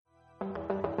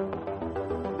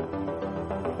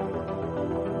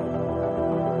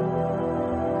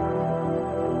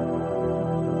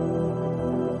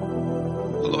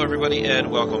everybody, and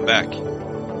welcome back.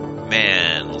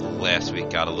 Man, last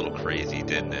week got a little crazy,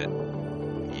 didn't it?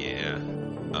 Yeah.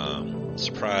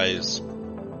 Surprise,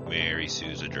 Mary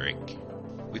Sue's a drink.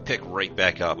 We pick right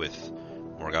back up with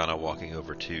Morgana walking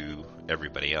over to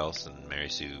everybody else, and Mary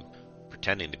Sue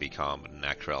pretending to be calm, but in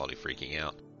actuality freaking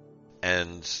out.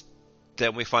 And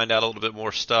then we find out a little bit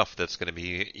more stuff that's going to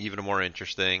be even more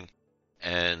interesting,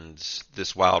 and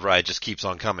this wild ride just keeps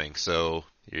on coming, so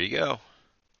here you go.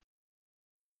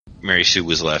 Mary Sue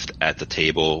was left at the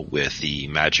table with the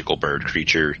magical bird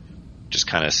creature, just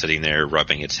kind of sitting there,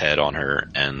 rubbing its head on her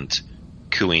and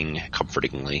cooing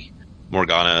comfortingly.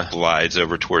 Morgana glides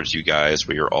over towards you guys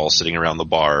where you're all sitting around the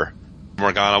bar.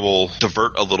 Morgana will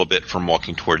divert a little bit from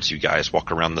walking towards you guys,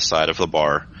 walk around the side of the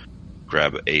bar,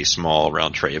 grab a small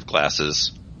round tray of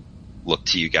glasses, look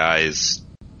to you guys,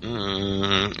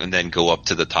 and then go up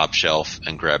to the top shelf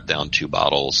and grab down 2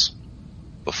 bottles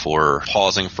before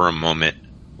pausing for a moment.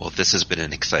 Well, this has been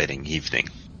an exciting evening.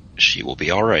 She will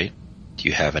be all right. Do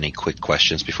you have any quick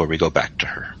questions before we go back to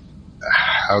her?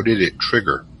 How did it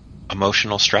trigger?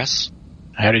 Emotional stress?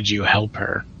 How did you help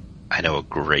her? I know a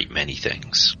great many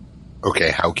things. Okay,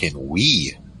 how can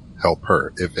we help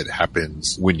her if it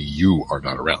happens when you are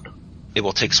not around? It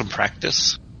will take some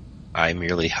practice. I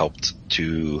merely helped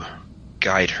to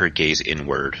guide her gaze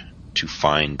inward to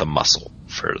find the muscle,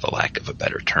 for the lack of a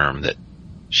better term, that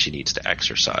she needs to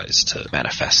exercise to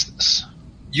manifest this.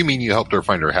 You mean you helped her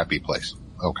find her happy place?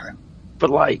 Okay. But,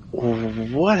 like,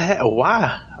 what?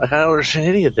 Why? I don't understand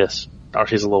any of this. Or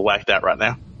she's a little whacked out right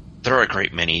now. There are a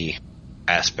great many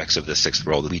aspects of the Sixth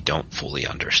World that we don't fully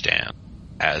understand.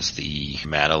 As the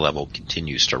mana level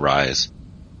continues to rise,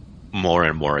 more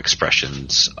and more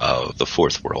expressions of the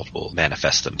Fourth World will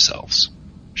manifest themselves.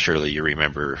 Surely you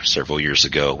remember several years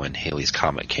ago when Halley's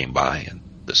Comet came by and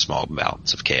the small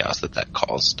amounts of chaos that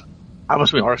caused. I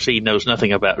must mean RC knows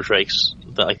nothing about drakes.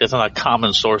 Like, that's not a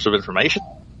common source of information.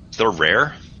 They're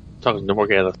rare. Talking to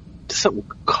Morgana, did something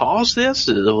cause this?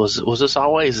 Was this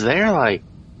always there? Like,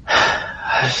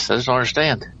 I just don't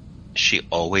understand. She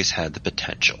always had the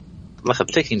potential. Like a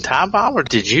ticking time bomb, or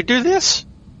did you do this?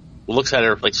 Looks at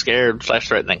her like scared /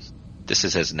 threatening. This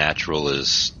is as natural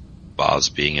as Boz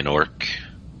being an orc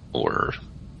or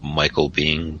Michael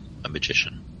being a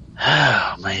magician.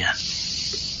 Oh, man.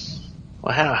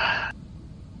 Well, how?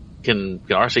 Can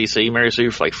RC see Mary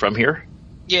Sue, like, from here?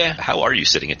 Yeah. How are you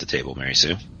sitting at the table, Mary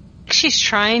Sue? She's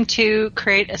trying to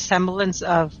create a semblance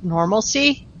of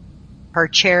normalcy. Her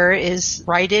chair is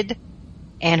righted,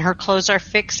 and her clothes are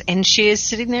fixed, and she is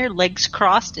sitting there, legs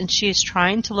crossed, and she is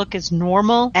trying to look as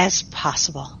normal as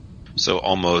possible. So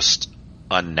almost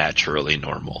unnaturally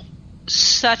normal.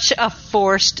 Such a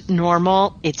forced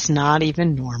normal, it's not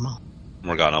even normal.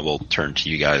 Morgana will turn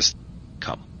to you guys.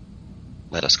 Come,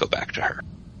 let us go back to her.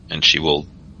 And she will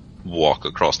walk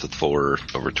across the floor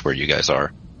over to where you guys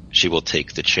are. She will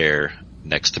take the chair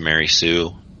next to Mary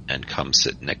Sue and come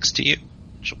sit next to you.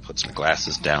 She'll put some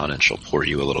glasses down and she'll pour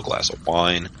you a little glass of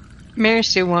wine. Mary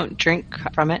Sue won't drink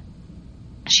from it.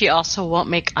 She also won't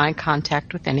make eye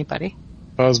contact with anybody.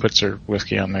 Buzz puts her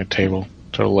whiskey on their table.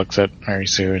 So looks at Mary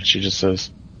Sue and she just says,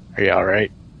 "Are you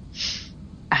alright?"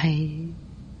 I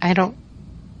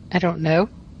don't know.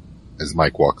 As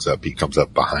Mike walks up, he comes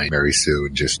up behind Mary Sue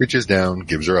and just reaches down,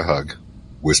 gives her a hug,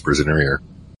 whispers in her ear,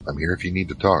 "I'm here if you need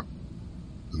to talk."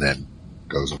 And then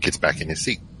goes and gets back in his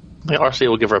seat. The RC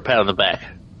will give her a pat on the back.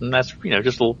 And that's,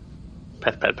 just a little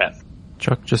pat.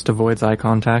 Chuck just avoids eye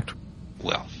contact.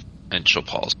 Well, and she'll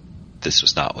pause. This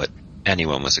was not what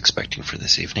anyone was expecting for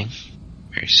this evening.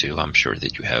 Mary Sue, I'm sure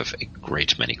that you have a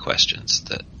great many questions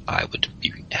that I would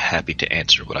be happy to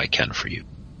answer what I can for you.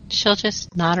 She'll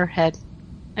just nod her head.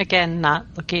 Again, not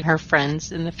looking her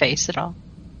friends in the face at all.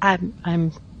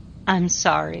 I'm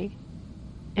sorry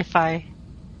if I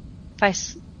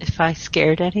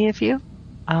scared any of you.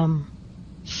 I'm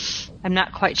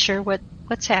not quite sure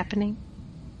what's happening.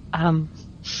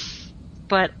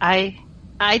 But I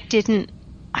didn't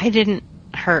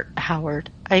hurt Howard.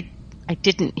 I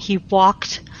didn't. He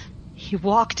walked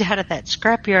out of that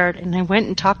scrapyard, and I went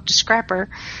and talked to Scrapper.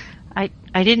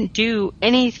 I didn't do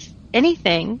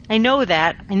anything. I know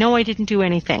that. I know I didn't do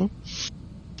anything.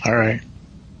 Alright.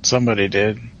 Somebody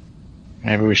did.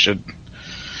 Maybe we should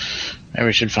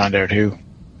find out who.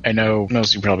 I know most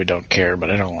of you probably don't care, but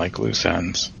I don't like loose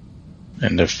ends.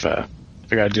 And if I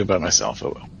gotta do it by myself, I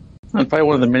will. I'm probably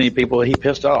one of the many people he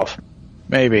pissed off.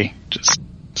 Maybe. Just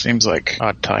seems like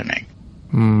odd timing.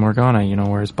 Morgana, you know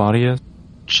where his body is?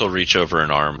 She'll reach over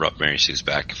an arm, rub Mary Sue's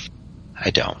back. I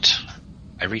don't.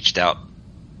 I reached out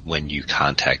when you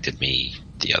contacted me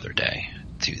the other day,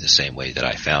 through the same way that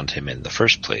I found him in the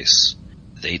first place.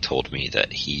 They told me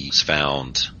that he was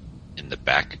found in the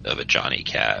back of a Johnny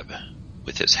cab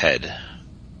with his head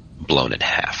blown in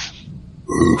half.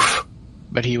 Oof.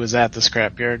 But he was at the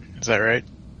scrapyard, is that right?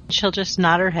 She'll just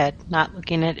nod her head, not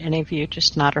looking at any of you,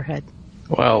 just nod her head.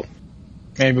 Well,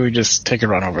 maybe we just take a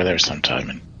run over there sometime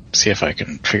and see if I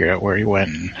can figure out where he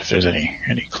went and if there's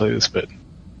any clues, but it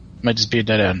might just be a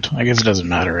dead end. I guess it doesn't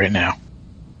matter right now.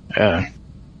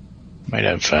 Might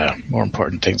have more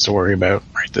important things to worry about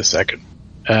right this second.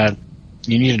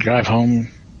 You need to drive home,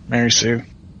 Mary Sue?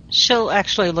 She'll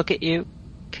actually look at you,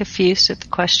 confused at the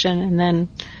question, and then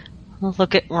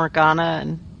look at Morgana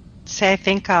and say, I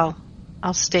think I'll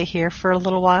stay here for a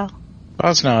little while.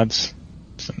 Boz nods.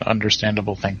 It's an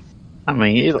understandable thing. I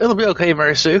mean, it'll be okay,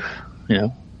 Mary Sue. You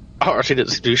know, Archie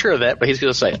doesn't do sure of that, but he's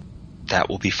going to say it. That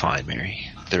will be fine, Mary.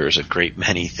 There's a great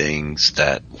many things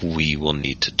that we will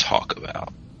need to talk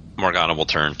about. Morgana will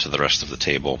turn to the rest of the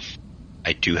table.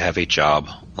 I do have a job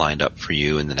lined up for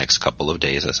you in the next couple of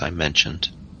days, as I mentioned.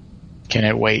 Can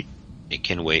it wait? It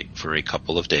can wait for a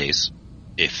couple of days.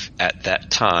 If at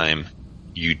that time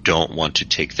you don't want to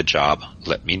take the job,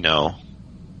 let me know,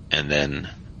 and then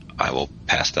I will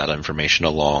pass that information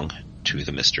along to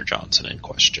the Mr. Johnson in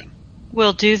question.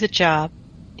 We'll do the job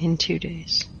in 2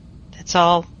 days. That's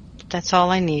all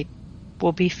I need.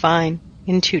 We'll be fine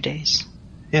in 2 days.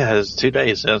 Yeah, it's 2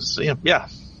 days.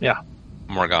 Yeah.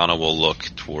 Morgana will look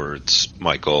towards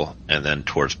Michael and then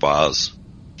towards Boz.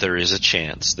 There is a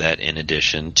chance that in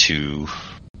addition to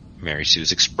Mary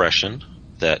Sue's expression,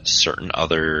 that certain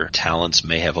other talents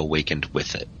may have awakened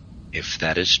with it. If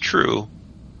that is true,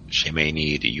 she may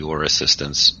need your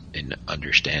assistance in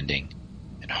understanding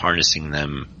and harnessing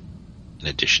them in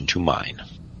addition to mine.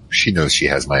 She knows she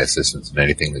has my assistance in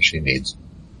anything that she needs.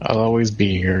 I'll always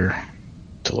be here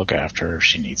to look after her if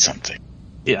she needs something.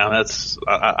 Yeah,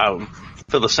 I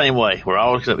feel the same way. We're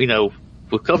always,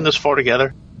 we've come this far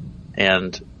together,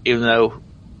 and even though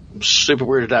I'm super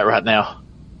weirded out right now,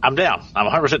 I'm down. I'm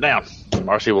 100% down.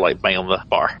 Marcy will bang on the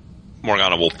bar.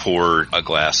 Morgana will pour a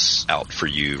glass out for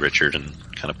you, Richard, and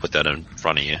kind of put that in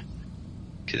front of you,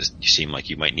 because you seem like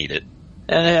you might need it.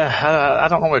 And I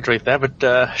don't normally drink that,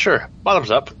 but sure, bottoms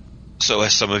up. So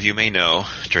as some of you may know,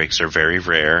 drakes are very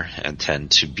rare and tend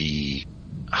to be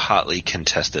hotly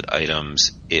contested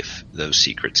items if those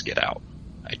secrets get out.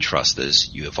 I trust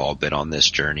as you have all been on this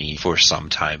journey for some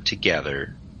time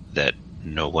together that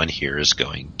no one here is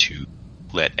going to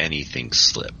let anything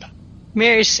slip.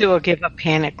 Mary Sue will give a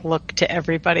panic look to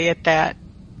everybody at that.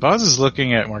 Boz is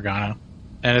looking at Morgana,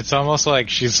 and it's almost like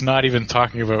she's not even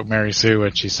talking about Mary Sue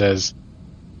when she says,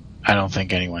 I don't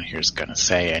think anyone here is going to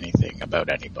say anything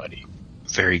about anybody.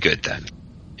 Very good, then.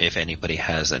 If anybody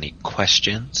has any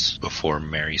questions before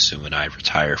Mary Sue and I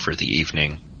retire for the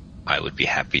evening, I would be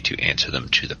happy to answer them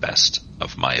to the best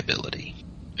of my ability.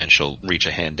 And she'll reach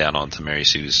a hand down onto Mary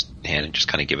Sue's hand and just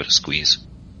kind of give it a squeeze.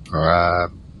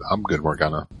 I'm good,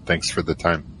 Morgana. Thanks for the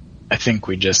time. I think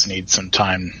we just need some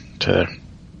time to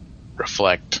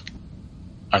reflect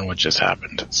on what just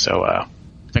happened. So I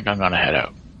think I'm going to head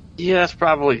out. Yeah, that's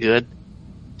probably good.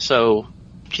 So,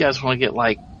 you guys want to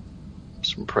get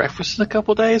some breakfast in a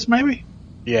couple days, maybe?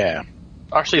 Yeah.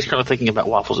 RC's currently thinking about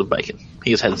waffles and bacon.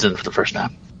 He just heads in for the first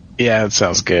time. Yeah, that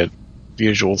sounds good.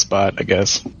 Usual spot, I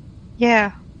guess.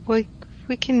 Yeah, we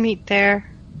can meet there.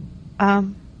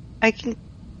 I can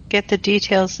get the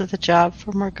details of the job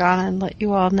for Morgana and let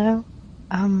you all know.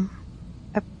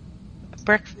 A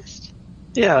breakfast?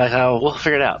 Yeah, we'll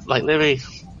figure it out.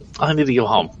 I need to go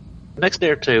home. The next day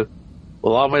or two,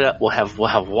 we'll all meet up. We'll have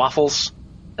waffles,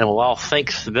 and we'll all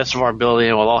think to the best of our ability,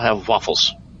 and we'll all have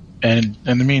waffles. And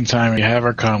in the meantime, you have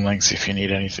our comm links if you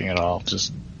need anything at all.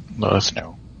 Just let us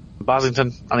know.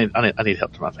 Bosington, I need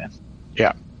help to my van.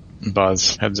 Yeah.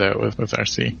 Buzz heads out with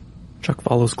RC. Chuck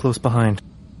follows close behind.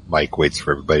 Mike waits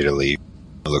for everybody to leave.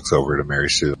 Looks over to Mary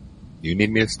Sue. You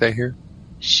need me to stay here?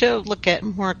 She'll look at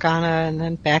Morgana and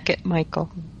then back at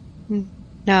Michael.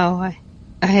 No,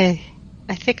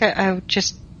 I think I would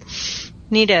just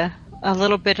need a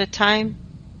little bit of time,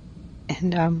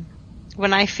 and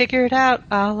when I figure it out,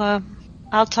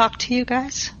 I'll talk to you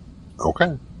guys.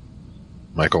 Okay.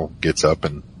 Michael gets up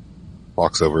and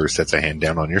walks over, sets a hand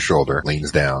down on your shoulder,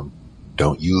 leans down.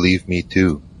 Don't you leave me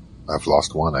too. I've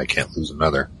lost one, I can't lose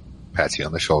another. Pats you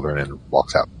on the shoulder and then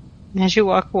walks out. As you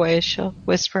walk away, she'll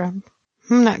whisper, I'm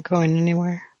not going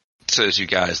anywhere. So as you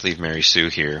guys leave Mary Sue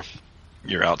here,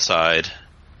 you're outside.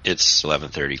 It's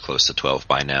 11:30, close to 12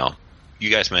 by now. You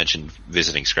guys mentioned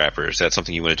visiting Scrapper. Is that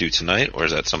something you want to do tonight, or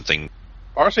is that something...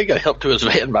 RC got helped to his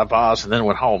van by Boz and then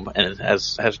went home and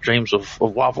has dreams of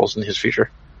waffles in his future.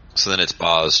 So then it's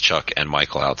Boz, Chuck, and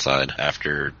Michael outside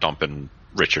after dumping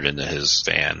Richard into his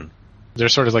van. They're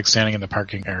sort of like standing in the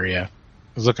parking area.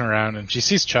 He's looking around and she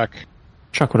sees Chuck.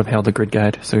 Chuck would have hailed the grid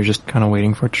guide, so you're just kind of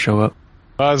waiting for it to show up.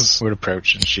 Buzz would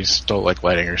approach and she's still like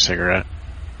lighting her cigarette.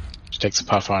 She takes a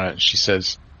puff on it and she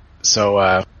says, "So,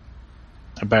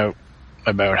 about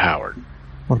Howard.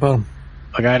 What about him?"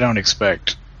 Like, I don't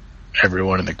expect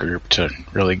everyone in the group to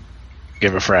really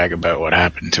give a frag about what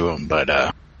happened to him, but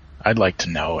I'd like to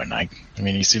know. And I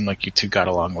mean, you seem like you two got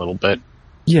along a little bit.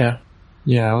 Yeah,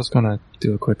 I was gonna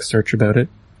do a quick search about it.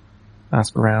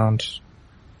 Ask around,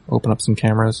 open up some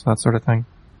cameras, that sort of thing.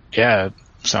 Yeah,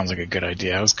 sounds like a good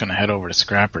idea. I was gonna head over to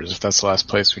Scrapper's if that's the last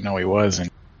place we know he was,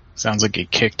 and sounds like he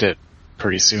kicked it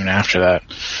pretty soon after that.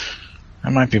 I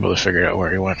might be able to figure out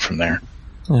where he went from there.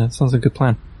 Yeah, it sounds like a good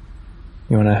plan.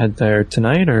 You wanna head there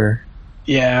tonight, or?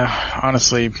 Yeah,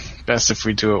 honestly, best if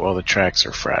we do it while the tracks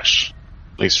are fresh.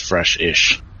 At least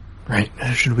fresh-ish. Right.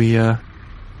 Should we,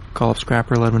 call up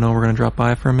Scrapper, let him know we're gonna drop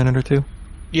by for a minute or two?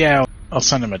 Yeah, I'll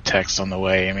send him a text on the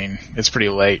way. I mean, it's pretty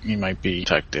late. He might be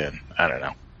tucked in. I don't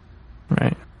know.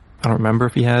 Right. I don't remember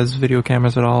if he has video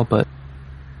cameras at all, but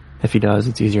if he does,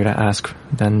 it's easier to ask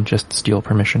than just steal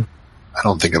permission. I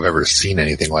don't think I've ever seen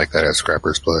anything like that at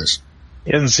Scrapper's place.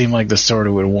 He doesn't seem like the sort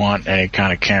who would want any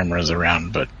kind of cameras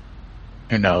around, but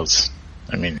who knows?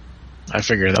 I mean, I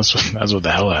figure that's what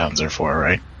the hellhounds are for,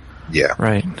 right? Yeah.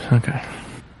 Right, okay.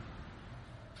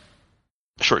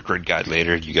 Short grid guide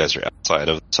later, you guys are outside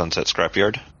of Sunset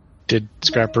Scrapyard. Did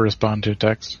Scrapper respond to a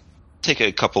text? Take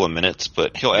a couple of minutes,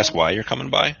 but he'll ask why you're coming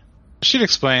by. She'd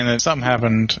explain that something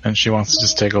happened and she wants to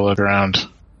just take a look around, if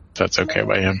that's okay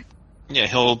by him. Yeah,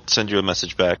 he'll send you a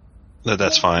message back.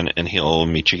 That's fine, and he'll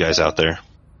meet you guys out there.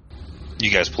 You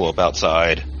guys pull up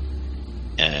outside,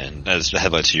 and as the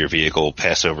headlights of your vehicle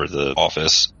pass over the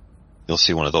office, you'll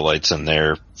see one of the lights in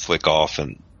there flick off,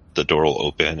 and the door will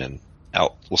open, and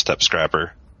out will step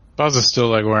Scrapper. Buzz is still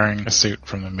like wearing a suit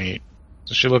from the meet,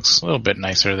 so she looks a little bit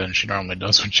nicer than she normally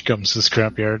does when she comes to the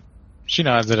scrapyard. She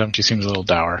nods at him. She seems a little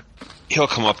dour. He'll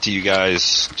come up to you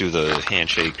guys, do the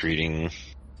handshake greeting.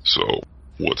 So,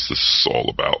 what's this all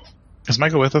about? Is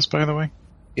Michael with us, by the way?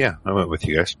 Yeah, I went with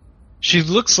you guys. She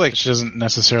looks like she doesn't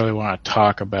necessarily want to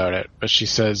talk about it, but she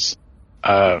says,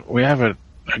 we have a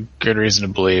good reason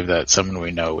to believe that someone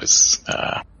we know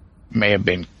may have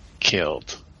been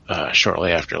killed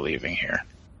shortly after leaving here.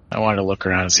 I wanted to look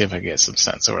around and see if I could get some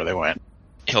sense of where they went.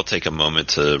 He'll take a moment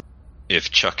to,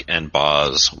 if Chuck and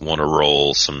Boz want to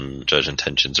roll some judge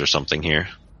intentions or something here.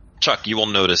 Chuck, you will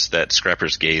notice that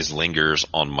Scrapper's gaze lingers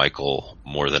on Michael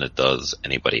more than it does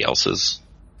anybody else's,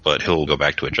 but he'll go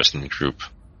back to addressing the group.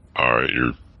 Alright,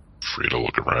 you're free to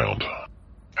look around.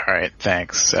 Alright,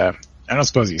 thanks. I don't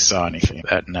suppose you saw anything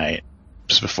that night,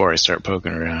 just before I start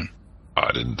poking around.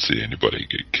 I didn't see anybody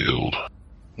get killed.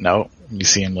 No? You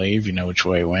see him leave? You know which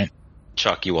way he went?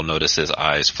 Chuck, you will notice his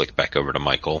eyes flick back over to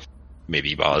Michael.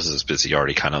 Maybe Boz is busy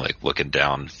already kind of like looking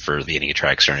down for any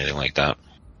tracks or anything like that.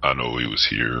 I know he was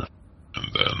here,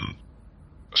 and then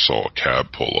I saw a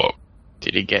cab pull up.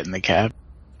 Did he get in the cab?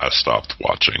 I stopped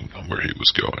watching where he was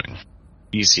going.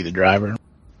 You see the driver?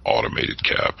 Automated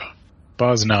cab.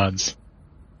 Boz nods.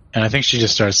 And I think she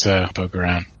just starts to poke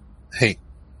around. Hey,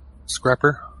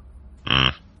 Scrapper, Hmm.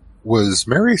 was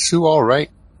Mary Sue alright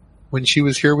when she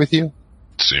was here with you?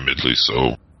 Seemingly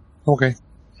so. Okay.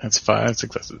 That's 5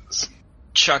 successes.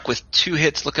 Chuck, with 2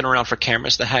 hits looking around for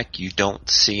cameras, the heck, you don't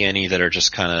see any that are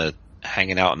just kind of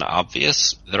hanging out in the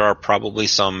obvious. There are probably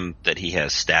some that he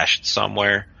has stashed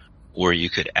somewhere where you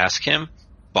could ask him.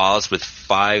 Boz, with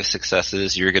 5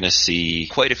 successes, you're going to see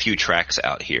quite a few tracks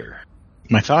out here.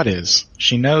 My thought is,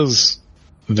 she knows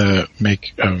the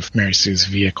make of Mary Sue's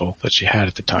vehicle that she had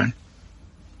at the time.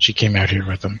 She came out here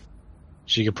with them.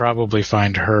 She could probably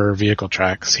find her vehicle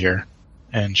tracks here,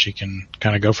 and she can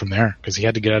kind of go from there, because he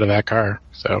had to get out of that car,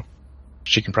 so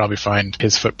she can probably find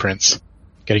his footprints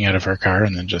getting out of her car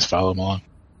and then just follow him along.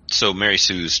 So Mary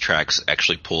Sue's tracks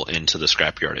actually pull into the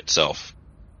scrapyard itself.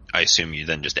 I assume you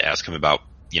then just ask him about,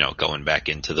 going back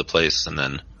into the place, and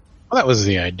then Well, that was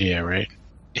the idea, right?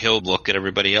 he'll look at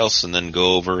everybody else and then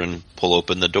go over and pull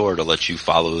open the door to let you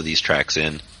follow these tracks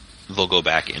in. They'll go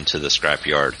back into the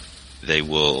scrapyard. They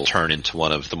will turn into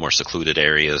one of the more secluded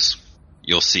areas.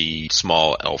 You'll see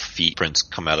small elf feet prints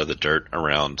come out of the dirt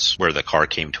around where the car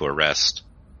came to a rest.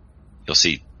 You'll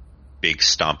see big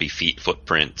stompy feet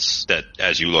footprints that,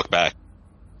 as you look back,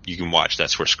 you can watch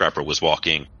that's where Scrapper was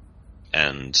walking,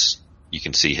 and you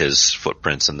can see his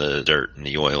footprints in the dirt and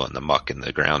the oil and the muck in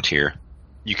the ground here.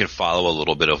 You can follow a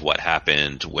little bit of what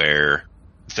happened where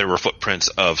there were footprints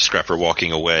of Scrapper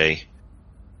walking away,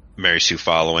 Mary Sue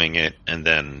following it, and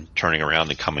then turning around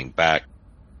and coming back.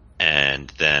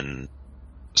 And then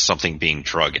something being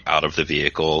drug out of the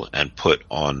vehicle and put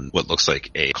on what looks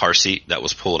like a car seat that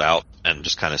was pulled out and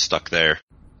just kind of stuck there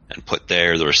and put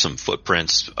there. There were some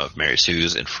footprints of Mary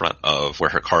Sue's in front of where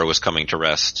her car was coming to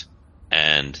rest.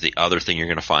 And the other thing you're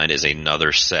going to find is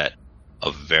another set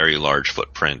of very large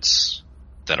footprints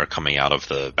that are coming out of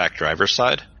the back driver's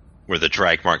side, where the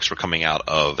drag marks were coming out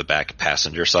of the back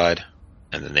passenger side,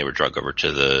 and then they were drug over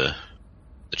to the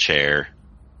chair.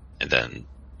 And then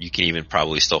you can even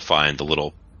probably still find the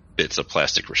little bits of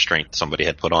plastic restraint somebody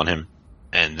had put on him.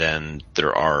 And then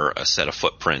there are a set of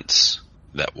footprints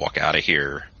that walk out of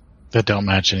here. That don't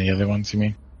match any other ones, you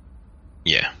mean?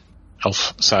 Yeah.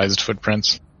 Elf-sized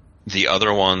footprints? The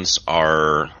other ones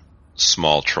are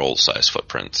small troll-sized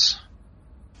footprints.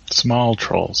 Small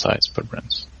troll-sized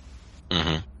footprints.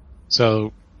 Mm-hmm.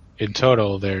 So, in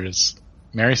total, there's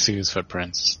Mary Sue's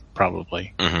footprints,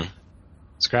 probably. Mm-hmm.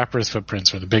 Scrapper's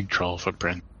footprints were the big troll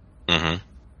footprint. Mm-hmm.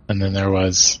 And then there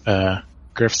was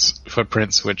Griff's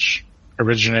footprints, which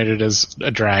originated as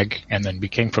a drag and then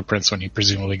became footprints when he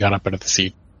presumably got up out of the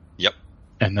seat. Yep.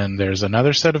 And then there's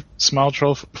another set of small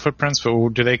troll footprints, but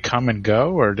do they come and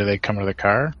go, or do they come to the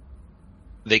car?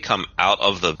 They come out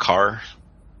of the car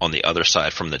on the other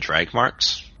side from the drag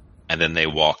marks, and then they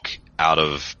walk out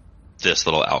of this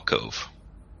little alcove.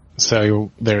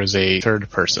 So there's a third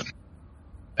person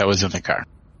that was in the car.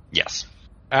 Yes.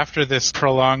 After this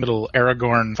prolonged little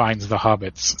Aragorn finds the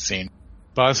hobbits scene,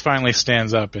 Boz finally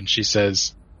stands up and she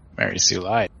says, Mary Sue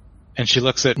lied. And she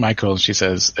looks at Michael and she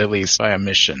says, at least by a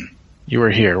mission. You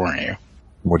were here, weren't you?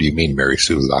 What do you mean Mary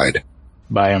Sue lied?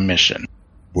 By a mission.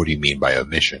 What do you mean by a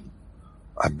mission?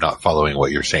 I'm not following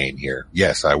what you're saying here.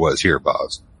 Yes, I was here,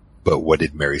 Boz. But what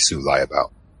did Mary Sue lie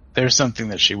about? There's something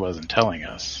that she wasn't telling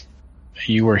us.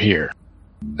 You were here.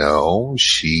 No,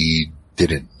 she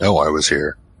didn't know I was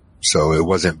here. So it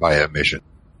wasn't by a mission.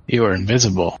 You were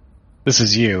invisible. This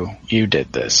is you. You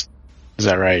did this. Is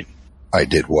that right? I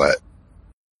did what?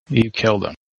 You killed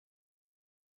him.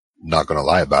 Not gonna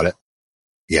lie about it.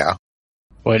 Yeah.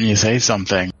 Why didn't you say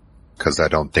something? Because I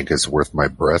don't think it's worth my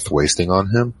breath wasting on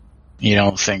him. You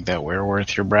don't think that we're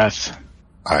worth your breath?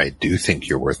 I do think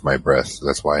you're worth my breath.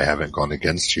 That's why I haven't gone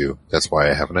against you. That's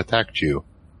why I haven't attacked you.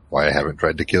 Why I haven't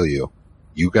tried to kill you.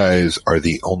 You guys are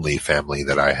the only family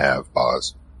that I have,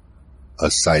 Boz.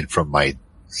 Aside from my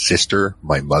sister,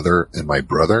 my mother, and my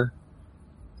brother,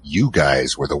 you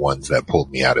guys were the ones that pulled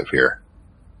me out of here.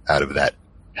 Out of that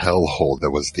hellhole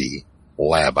that was the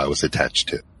lab I was attached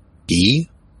to. He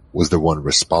was the one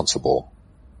responsible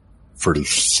for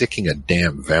sicking a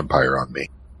damn vampire on me.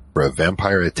 For a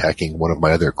vampire attacking one of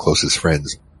my other closest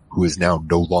friends who is now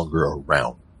no longer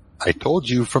around. I told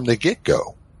you from the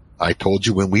get-go. I told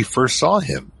you when we first saw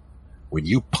him, when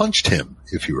you punched him,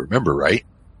 if you remember right,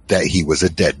 that he was a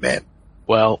dead man.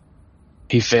 Well,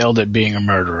 he failed at being a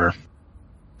murderer,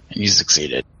 and you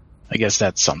succeeded. I guess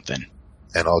that's something.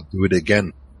 And I'll do it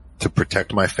again. To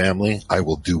protect my family, I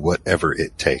will do whatever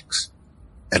it takes.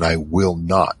 And I will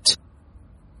not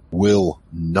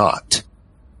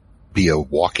be a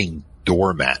walking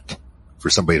doormat for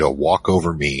somebody to walk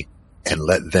over me and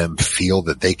let them feel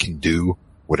that they can do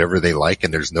whatever they like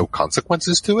and there's no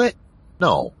consequences to it.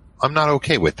 No, I'm not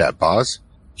okay with that, Boz.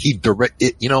 If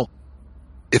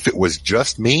it was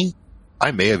just me,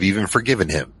 I may have even forgiven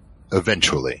him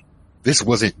eventually. This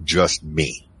wasn't just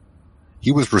me.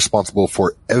 He was responsible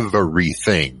for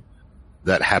everything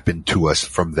that happened to us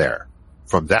from there.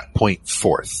 From that point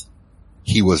forth,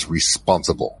 he was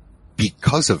responsible.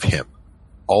 Because of him,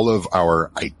 all of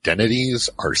our identities,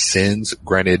 our sins,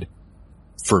 granted,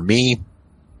 for me,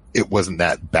 it wasn't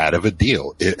that bad of a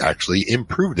deal. It actually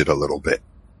improved it a little bit.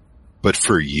 But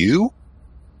for you,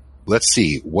 let's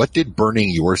see, what did burning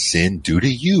your sin do to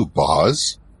you,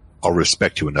 Boz? I'll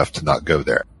respect you enough to not go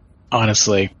there.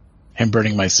 Honestly, him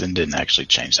burning my sin didn't actually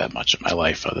change that much in my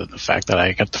life, other than the fact that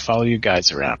I got to follow you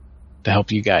guys around, to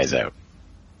help you guys out,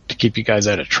 to keep you guys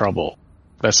out of trouble,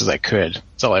 best as I could.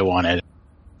 That's all I wanted.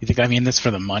 You think I'm in this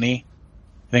for the money?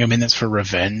 You think I'm in this for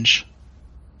revenge?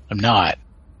 I'm not.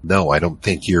 No, I don't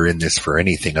think you're in this for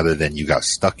anything other than you got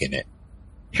stuck in it.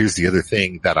 Here's the other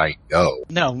thing that I know.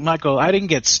 No, Michael, I didn't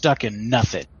get stuck in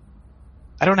nothing.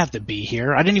 I don't have to be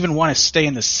here. I didn't even want to stay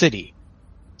in the city.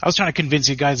 I was trying to convince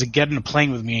you guys to get in a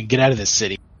plane with me and get out of this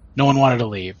city. No one wanted to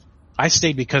leave. I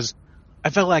stayed because I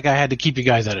felt like I had to keep you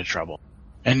guys out of trouble.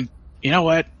 And you know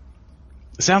what?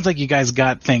 It sounds like you guys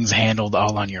got things handled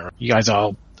all on your own. You guys are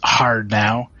all hard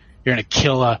now. You're going to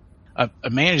kill a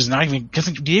man who's not even...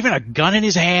 Do you even have a gun in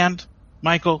his hand,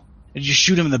 Michael? Or did you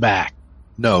shoot him in the back?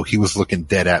 No, he was looking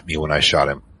dead at me when I shot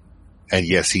him. And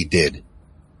yes, he did.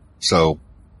 So,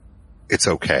 it's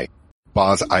okay.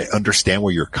 Boz, I understand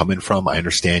where you're coming from. I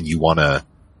understand you want to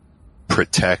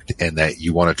protect and that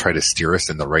you want to try to steer us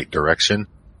in the right direction.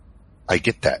 I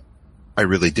get that. I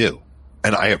really do.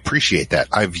 And I appreciate that.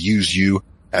 I've used you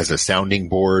as a sounding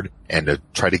board and to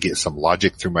try to get some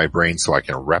logic through my brain so I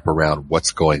can wrap around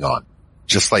what's going on.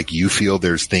 Just like you feel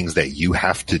there's things that you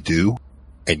have to do,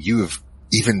 and you have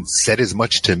even said as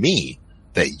much to me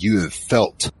that you have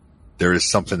felt there is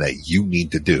something that you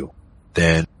need to do,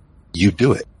 then you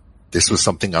do it. This was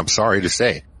something, I'm sorry to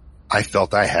say, I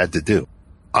felt I had to do.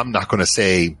 I'm not going to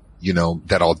say,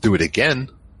 that I'll do it again,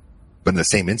 but in the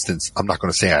same instance, I'm not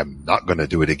going to say I'm not going to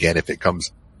do it again. If it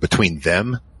comes between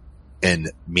them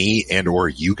and me and or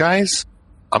you guys,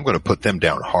 I'm going to put them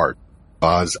down hard.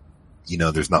 Boz,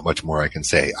 there's not much more I can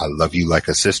say. I love you like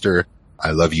a sister.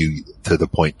 I love you to the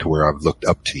point to where I've looked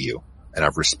up to you and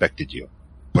I've respected you,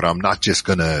 but I'm not just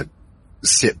going to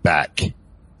sit back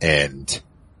and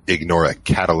ignore a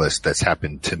catalyst that's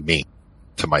happened to me,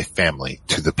 to my family,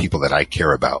 to the people that I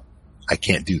care about. I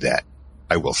can't do that.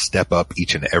 I will step up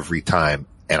each and every time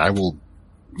and I will,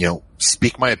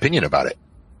 speak my opinion about it.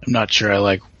 I'm not sure I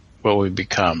like what we've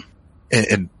become.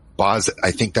 And Boz,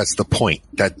 I think that's the point,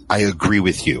 that I agree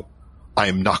with you. I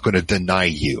am not going to deny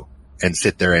you and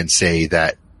sit there and say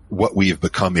that what we have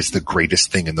become is the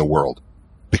greatest thing in the world,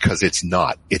 because it's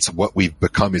not. It's what we've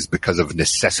become is because of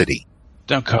necessity.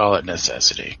 Don't call it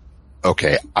necessity.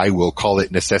 Okay, I will call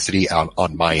it necessity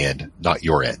on my end, not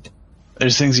your end.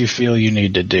 There's things you feel you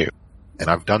need to do. And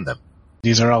I've done them.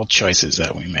 These are all choices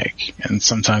that we make. And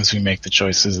sometimes we make the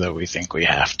choices that we think we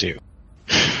have to.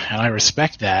 And I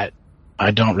respect that.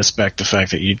 I don't respect the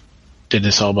fact that you did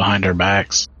this all behind our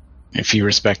backs. If you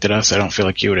respected us, I don't feel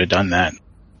like you would have done that.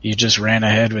 You just ran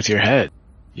ahead with your head.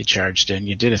 You charged in,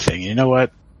 you did a thing. You know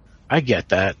what? I get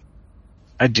that.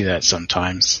 I do that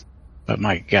sometimes. But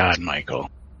my God, Michael.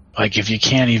 Like, if you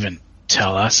can't even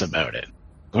tell us about it,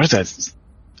 what is that?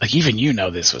 Like, even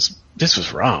this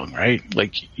was wrong, right?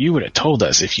 Like, you would have told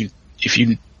us if you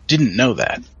didn't know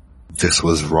that. This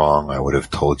was wrong. I would have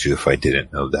told you if I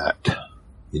didn't know that.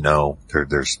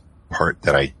 There's part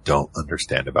that I don't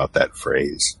understand about that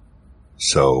phrase.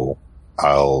 So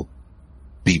I'll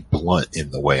be blunt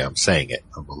in the way I'm saying it.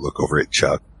 I'm going to look over at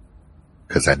Chuck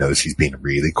because I notice he's being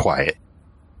really quiet.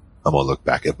 I'm going to look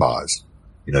back at Boz.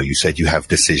 You said you have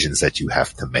decisions that you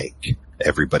have to make.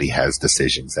 Everybody has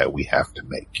decisions that we have to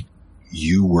make.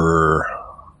 You were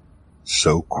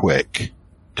so quick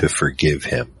to forgive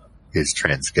him his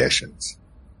transgressions.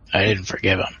 I didn't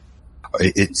forgive him.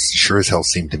 It sure as hell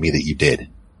seemed to me that you did.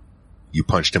 You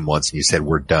punched him once and you said,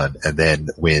 we're done. And then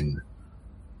when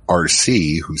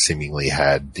RC, who seemingly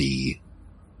had the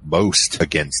most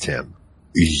against him,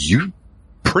 you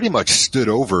pretty much stood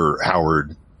over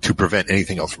Howard to prevent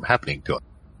anything else from happening to him.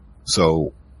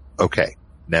 So, okay.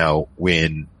 Now,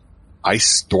 when I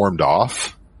stormed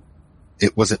off,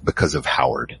 it wasn't because of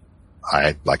Howard.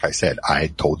 Like I said, I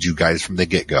told you guys from the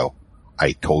get-go.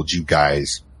 I told you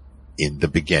guys in the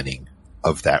beginning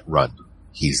of that run,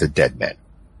 he's a dead man.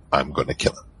 I'm going to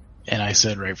kill him. And I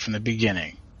said right from the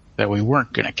beginning that we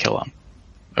weren't going to kill him.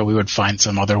 But we would find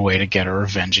some other way to get our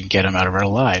revenge and get him out of our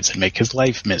lives and make his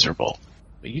life miserable.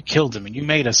 But you killed him and you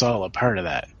made us all a part of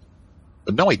that.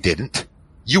 But no, I didn't.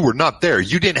 You were not there.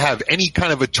 You didn't have any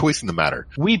kind of a choice in the matter.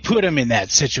 We put him in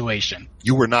that situation.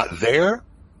 You were not there?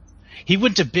 He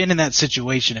wouldn't have been in that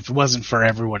situation if it wasn't for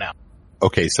everyone else.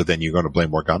 Okay, so then you're going to blame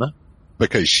Morgana?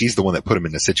 Because she's the one that put him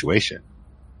in the situation.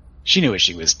 She knew what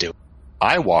she was doing.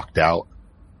 I walked out,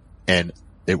 and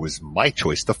it was my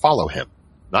choice to follow him,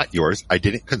 not yours. I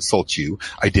didn't consult you.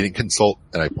 I didn't consult,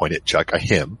 and I point at Chuck,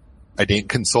 him. I didn't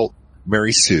consult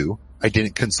Mary Sue. I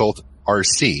didn't consult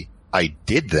RC. I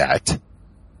did that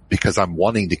because I'm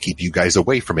wanting to keep you guys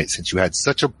away from it since you had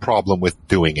such a problem with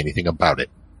doing anything about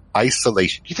it.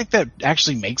 Isolation. Do you think that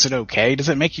actually makes it okay? Does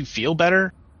it make you feel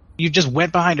better? You just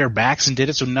went behind our backs and did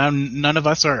it so none of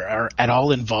us are at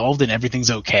all involved and everything's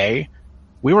okay?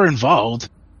 We were involved.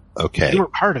 Okay. We were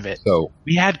part of it. So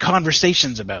we had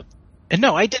conversations about it. And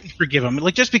no, I didn't forgive him.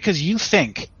 Like, just because you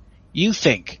think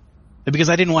that because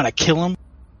I didn't want to kill him,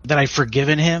 that I've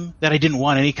forgiven him, that I didn't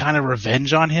want any kind of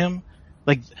revenge on him.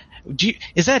 Like,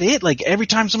 is that it? Like, every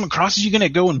time someone crosses, you're going to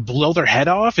go and blow their head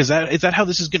off? Is that how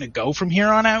this is going to go from here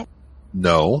on out?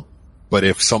 No, but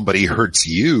if somebody hurts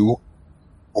you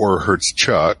or hurts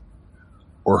Chuck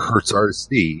or hurts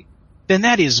RC, then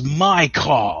that is my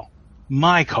call.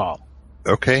 My call.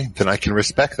 Okay, then I can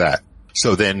respect that.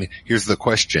 So then here's the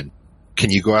question. Can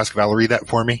you go ask Valerie that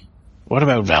for me? What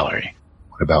about Valerie?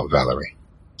 What about Valerie?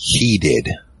 He did.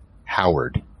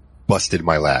 Howard busted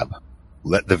my lab.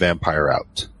 Let the vampire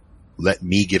out. Let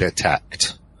me get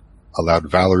attacked. allowed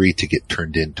Valerie to get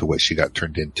turned into what she got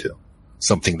turned into.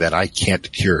 Something that I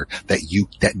can't cure,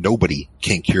 that nobody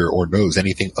can cure or knows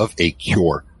anything of a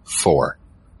cure for.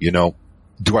 You know,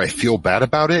 do I feel bad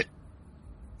about it?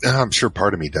 I'm sure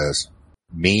part of me does.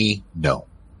 Me, no.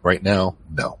 Right now,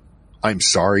 no. I'm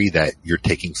sorry that you're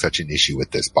taking such an issue with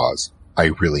this, Boz.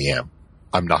 I really am.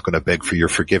 I'm not going to beg for your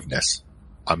forgiveness.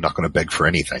 I'm not going to beg for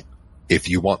anything. If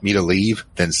you want me to leave,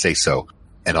 then say so,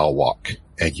 and I'll walk.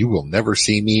 And you will never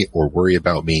see me or worry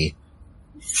about me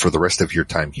for the rest of your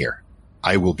time here.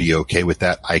 I will be okay with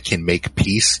that. I can make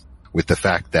peace with the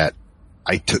fact that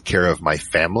I took care of my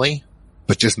family,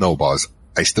 but just know, Boz,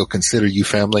 I still consider you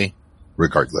family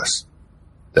regardless.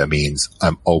 That means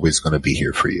I'm always going to be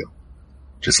here for you.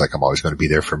 Just like I'm always going to be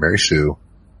there for Mary Sue.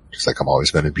 Just like I'm always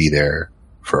going to be there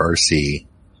for RC.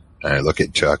 And I look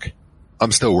at Chuck.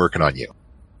 I'm still working on you.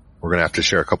 We're going to have to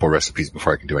share a couple recipes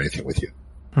before I can do anything with you.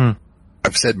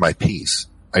 I've said my piece.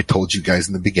 I told you guys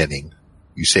in the beginning.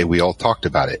 You say we all talked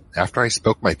about it. After I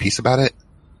spoke my piece about it,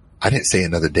 I didn't say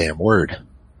another damn word.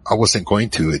 I wasn't going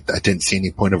to. I didn't see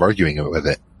any point of arguing with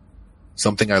it.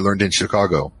 Something I learned in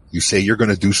Chicago. You say you're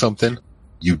going to do something,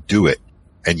 you do it.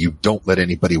 And you don't let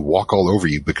anybody walk all over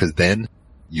you, because then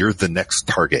you're the next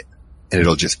target and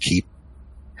it'll just keep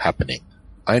happening.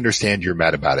 I understand you're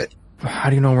mad about it. How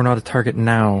do you know we're not a target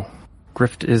now?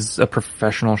 Grift is a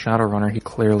professional Shadowrunner. He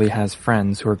clearly has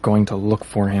friends who are going to look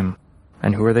for him.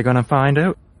 And who are they going to find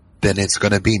out? Then it's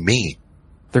going to be me.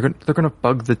 They're going to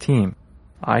bug the team.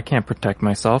 I can't protect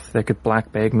myself. They could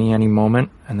black bag me any moment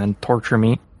and then torture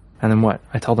me. And then what?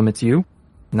 I tell them it's you?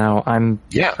 Now I'm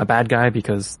a bad guy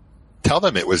because... Tell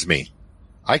them it was me.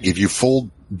 I give you full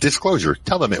disclosure.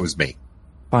 Tell them it was me.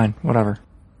 Fine, whatever.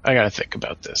 I gotta think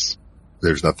about this.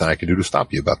 There's nothing I can do to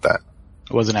stop you about that.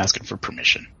 I wasn't asking for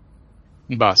permission.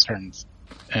 Boss turns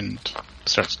and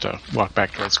starts to walk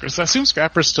back towards Chris. I assume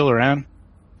Scrapper's still around.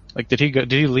 Like, did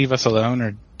he leave us alone,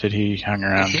 or did he hang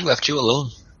around? He left you alone.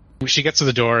 She gets to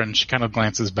the door and she kind of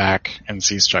glances back and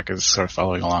sees Chuck is sort of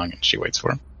following along, and she waits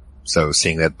for him. So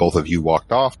seeing that both of you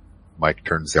walked off, Mike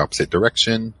turns the opposite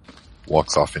direction,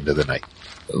 walks off into the night.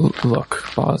 Look,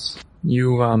 Boz,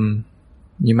 you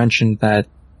mentioned that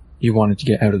you wanted to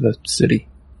get out of the city.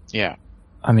 Yeah.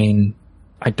 I mean,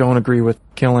 I don't agree with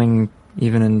killing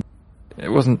even in, it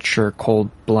wasn't sure cold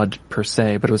blood per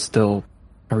se, but it was still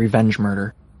a revenge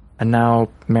murder. And now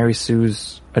Mary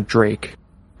Sue's a Drake.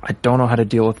 I don't know how to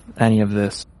deal with any of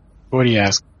this. What do you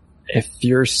ask? If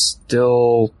you're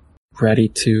still ready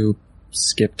to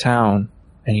skip town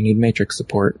and you need Matrix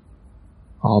support,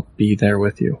 I'll be there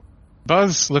with you.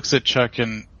 Buzz looks at Chuck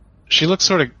and she looks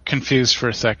sort of confused for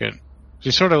a second.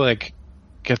 She sort of like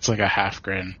gets like a half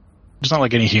grin. There's not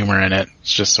like any humor in it.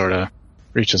 It's just sort of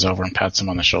reaches over and pats him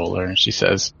on the shoulder and she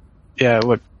says, yeah,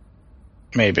 look,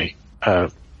 maybe.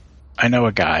 I know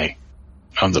a guy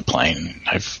owns a plane.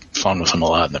 I've flown with him a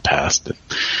lot in the past. Look,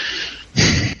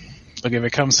 if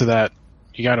it comes to that,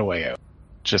 you got a way out.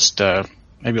 Just,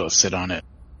 maybe let's sit on it.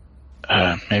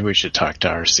 Maybe we should talk to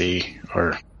RC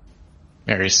or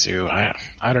Mary Sue. I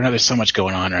don't know. There's so much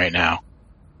going on right now.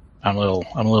 I'm a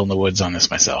little in the woods on this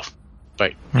myself.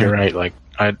 But you're right. Like,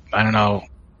 I don't know.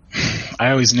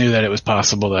 I always knew that it was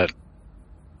possible that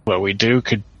what we do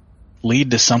could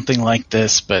lead to something like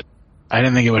this, but I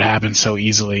didn't think it would happen so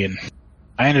easily. And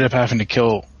I ended up having to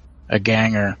kill a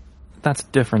ganger. That's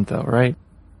different though, right?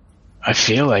 I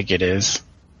feel like it is.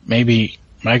 Maybe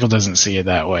Michael doesn't see it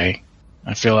that way.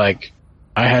 I feel like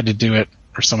I had to do it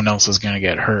or someone else was going to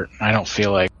get hurt. I don't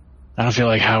feel like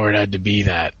Howard had to be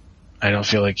that. I don't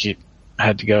feel like he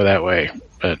had to go that way,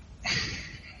 but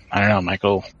I don't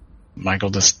know. Michael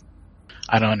just,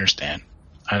 I don't understand.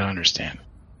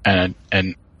 And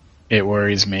it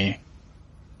worries me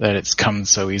that it's come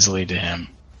so easily to him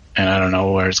and I don't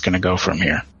know where it's going to go from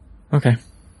here. Okay.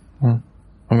 Well,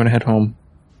 I'm going to head home.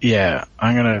 Yeah,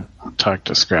 I'm going to talk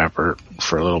to Scrapper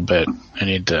for a little bit. I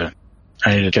need to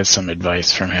get some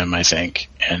advice from him, I think.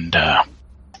 And,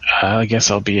 I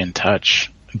guess I'll be in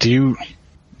touch. Do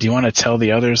you want to tell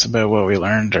the others about what we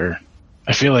learned, or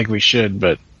I feel like we should,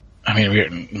 but I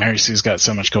mean, Mary Sue's got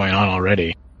so much going on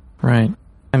already. Right.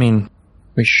 I mean,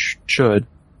 we should,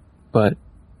 but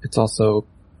it's also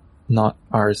not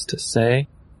ours to say.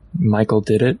 Michael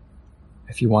did it.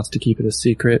 If he wants to keep it a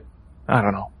secret, I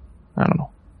don't know.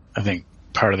 I think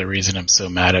part of the reason I'm so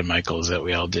mad at Michael is that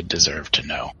we all did deserve to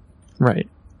know. Right.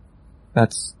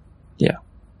 That's, yeah,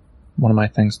 one of my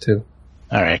things too.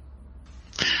 All right.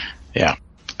 Yeah.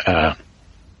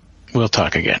 We'll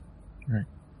talk again. All right.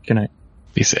 Good night.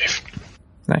 Be safe.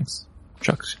 Thanks.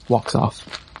 Chuck walks off,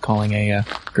 calling a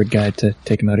good guy to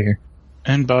take him out of here.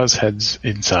 And Buzz heads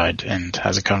inside and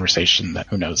has a conversation that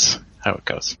who knows how it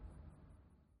goes.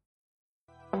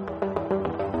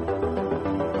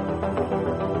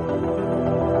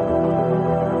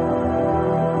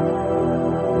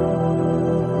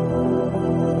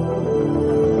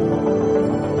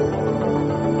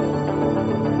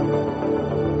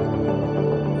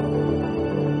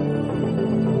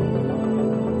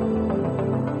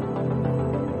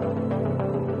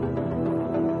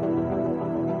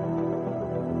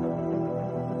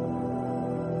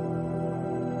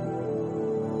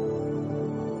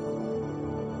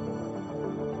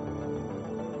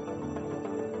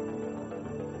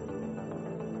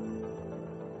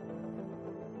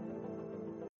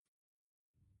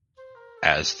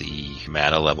 As the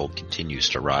mana level continues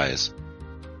to rise,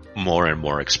 more and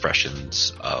more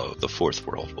expressions of the fourth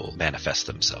world will manifest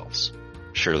themselves.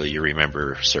 Surely you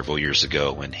remember several years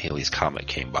ago when Halley's Comet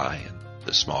came by and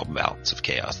the small amounts of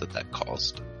chaos that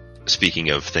caused.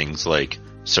 Speaking of things like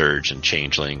Surge and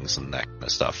Changelings and that kind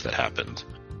of stuff that happened,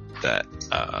 that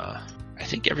I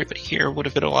think everybody here would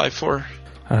have been alive for.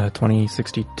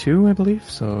 2062, I believe,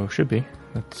 so should be.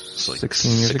 That's Like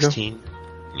 16 years ago.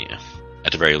 Yeah.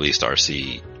 At the very least,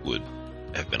 RC would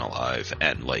have been alive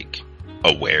and, like,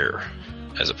 aware,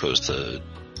 as opposed to,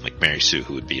 like, Mary Sue,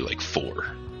 who would be, like, 4.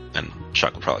 And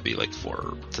Chuck would probably be, like,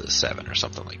 4 to 7 or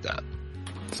something like that.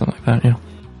 Something like that, yeah.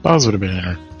 Buzz would have been in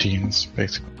her teens,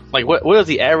 basically. Like, what is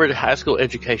the average high school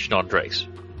education on Drakes?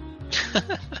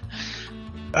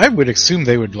 I would assume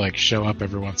they would, like, show up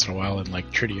every once in a while in,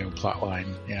 like, Tridio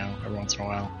plotline, you know, every once in a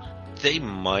while. They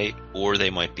might, or they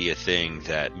might be a thing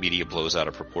that media blows out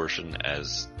of proportion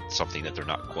as something that they're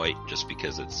not quite, just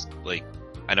because it's, like,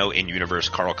 I know in Universe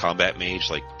Carl Combat Mage,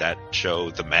 like, that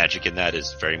show, the magic in that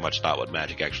is very much not what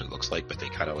magic actually looks like, but they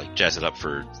kind of, like, jazz it up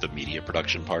for the media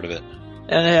production part of it.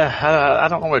 And yeah, I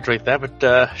don't want to drink that,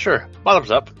 but sure, bottoms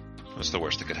up. What's the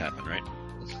worst that could happen, right?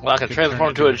 Well, I can transform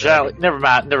into a giant. Never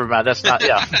mind. That's not.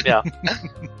 Yeah.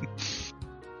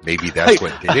 Maybe that's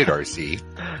what did it, RC.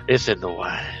 It's in the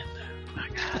wine.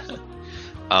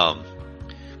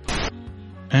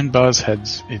 And Buzz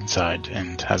heads inside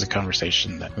and has a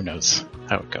conversation that who knows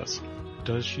how it goes.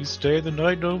 Does she stay the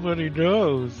night? Nobody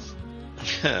knows.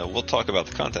 We'll talk about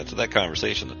the contents of that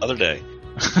conversation another day.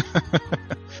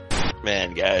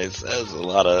 Man, guys, that was a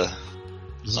lot of...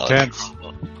 It's intense.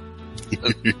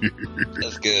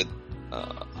 That's good.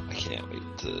 I can't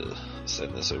wait to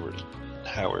send this over to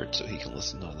Howard so he can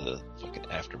listen to the fucking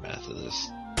aftermath of this.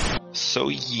 So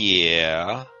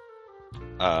yeah,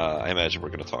 I imagine we're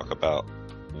going to talk about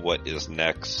what is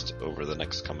next over the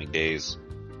next coming days,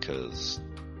 because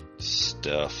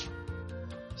stuff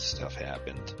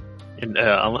happened. And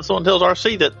unless someone tells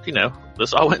RC that, you know,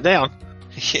 this all went down.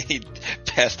 He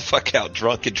passed the fuck out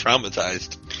drunk and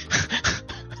traumatized.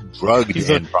 Drugged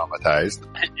and traumatized.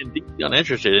 And deeply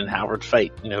uninterested in Howard's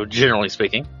fate, you know, generally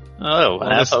speaking. Oh, an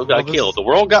Well, asshole got this- killed. The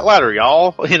world got lighter,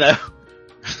 y'all. You know.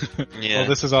 Yeah. Well,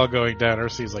 this is all going down.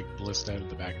 RC's like blissed out of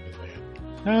the back of his head.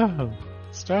 Oh,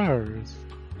 stars.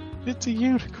 It's a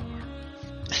unicorn.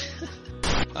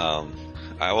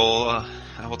 I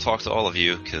will talk to all of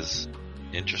you, because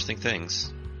interesting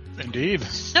things. Indeed.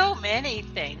 So many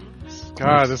things.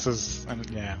 God, this is,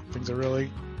 yeah, things are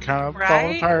really kind of falling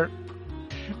Right? apart.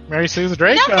 Mary Sue's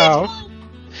Draco.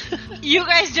 Nothing's- You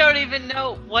guys don't even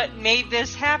know what made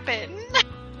this happen.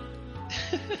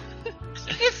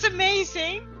 It's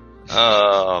amazing.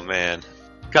 Oh man.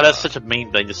 God, that's such a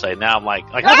mean thing to say. Now I'm like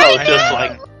I oh, it's just know.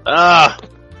 like,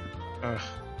 Ugh.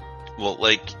 Well,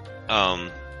 like,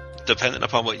 depending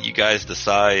upon what you guys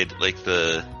decide, like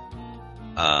the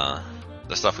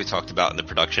stuff we talked about in the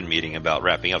production meeting about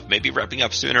wrapping up, maybe wrapping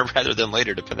up sooner rather than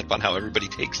later, depending upon how everybody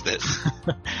takes this.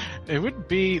 It would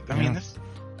be, I mean,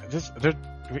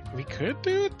 we could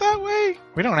do it that way.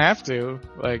 We don't have to.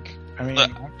 Like, I mean,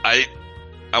 Look,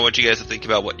 I want you guys to think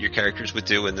about what your characters would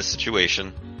do in this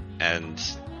situation, and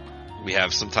we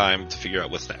have some time to figure out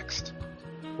what's next.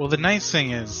 well, the nice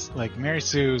thing is, like, Mary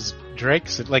Sue's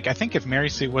Drake's, like, I think if Mary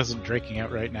Sue wasn't draking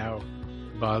out right now,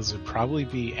 Buzz would probably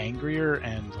be angrier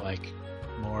and, like,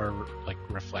 more, like,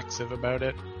 reflexive about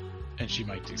it, and she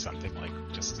might do something like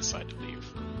just decide to leave.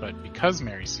 But because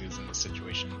Mary Sue's in this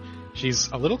situation, she's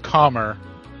a little calmer,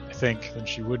 I think, than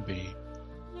she would be,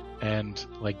 and,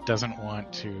 like, doesn't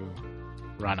want to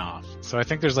run off. So I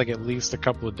think there's, like, at least a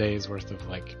couple of days worth of,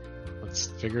 like, let's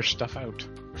figure stuff out.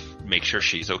 Make sure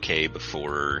she's okay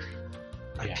before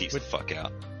I Yeah, piece but- the fuck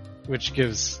out. Which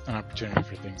gives an opportunity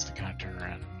for things to kind of turn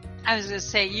around. I was going to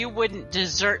say, you wouldn't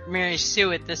desert Mary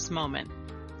Sue at this moment.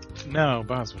 No,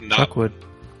 Buzz would. Not- Chuck would.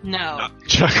 No. Not-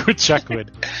 Chuck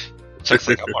would. Chuck's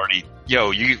like, I'm already,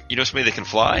 yo, you know somebody that can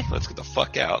fly? Let's get the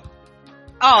fuck out.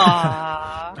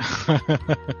 Aww.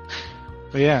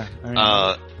 But yeah,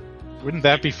 I mean, wouldn't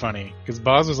that be funny? Because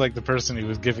Boz was like the person who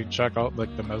was giving Chuck all,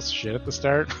 like the most shit at the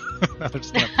start.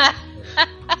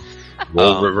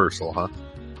 Role reversal, huh?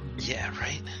 Yeah,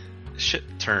 right? Shit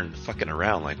turned fucking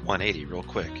around like 180 real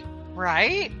quick.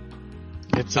 Right?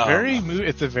 It's a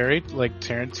very like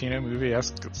Tarantino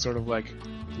movie-esque sort of like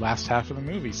last half of the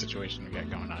movie situation we got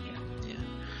going on here.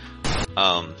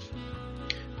 Yeah.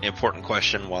 Important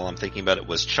question while I'm thinking about it,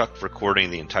 was Chuck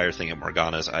recording the entire thing at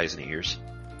Morgana's eyes and ears?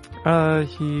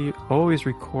 He always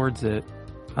records it.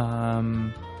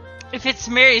 If it's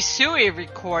Mary Sue, he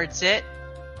records it.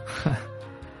 So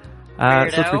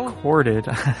it's recorded.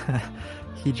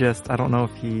 He just, I don't know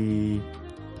if he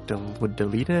would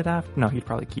delete it after. No, he'd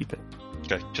probably keep it.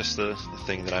 Okay, just the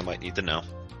thing that I might need to know.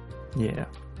 Yeah.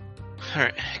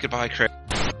 Alright, goodbye, Craig.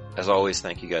 As always,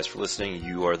 thank you guys for listening.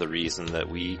 You are the reason that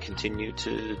we continue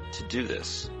to do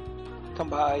this. Come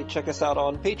by, check us out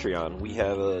on Patreon. We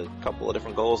have a couple of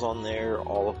different goals on there,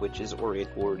 all of which is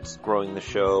oriented towards growing the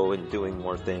show and doing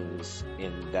more things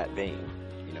in that vein.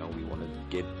 You know, we want to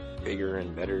get bigger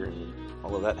and better and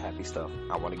all of that happy stuff.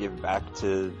 I want to give back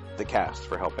to the cast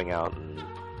for helping out and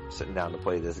sitting down to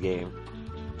play this game.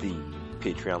 The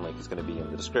Patreon link is going to be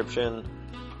in the description.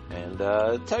 And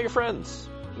tell your friends.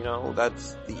 You know,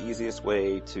 that's the easiest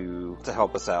way to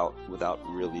help us out without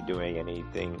really doing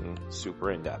anything super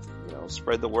in-depth. You know,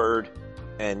 spread the word.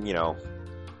 And, you know,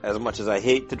 as much as I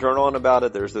hate to drone on about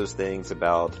it, there's those things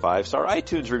about 5-star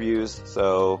iTunes reviews,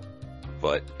 so...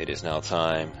 But it is now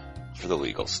time for the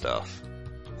legal stuff.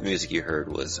 The music you heard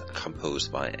was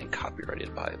composed by and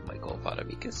copyrighted by Michael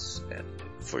Vadamikis and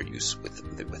for use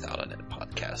with the Without a Net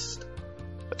podcast.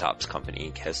 The Topps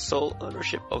Company Inc. has sole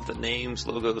ownership of the names,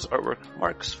 logos, artwork,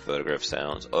 marks, photograph,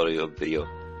 sounds, audio, video,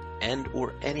 and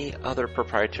or any other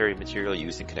proprietary material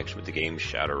used in connection with the game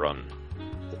Shadowrun.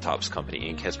 The Topps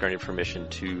Company Inc. has granted permission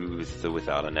to the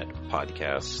Without a Net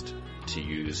podcast to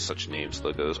use such names,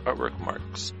 logos, artwork,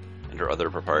 marks, and or other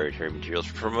proprietary materials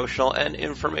for promotional and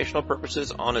informational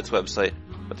purposes on its website,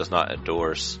 but does not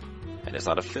endorse and is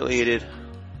not affiliated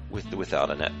with the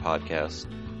Without a Net podcast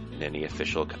in any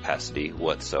official capacity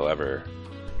whatsoever.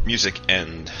 Music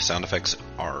and sound effects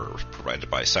are provided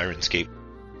by Sirenscape,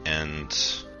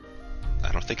 and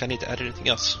I don't think I need to add anything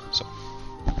else, so.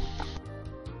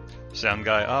 Sound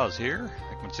Guy Oz here.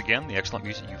 Once again, the excellent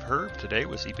music you've heard today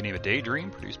was Ipanema Daydream,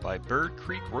 produced by Bird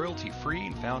Creek, royalty-free,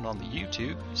 and found on the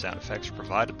YouTube. Sound effects are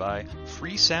provided by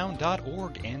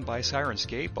freesound.org and by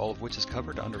Sirenscape, all of which is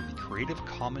covered under the Creative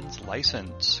Commons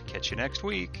license. Catch you next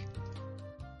week.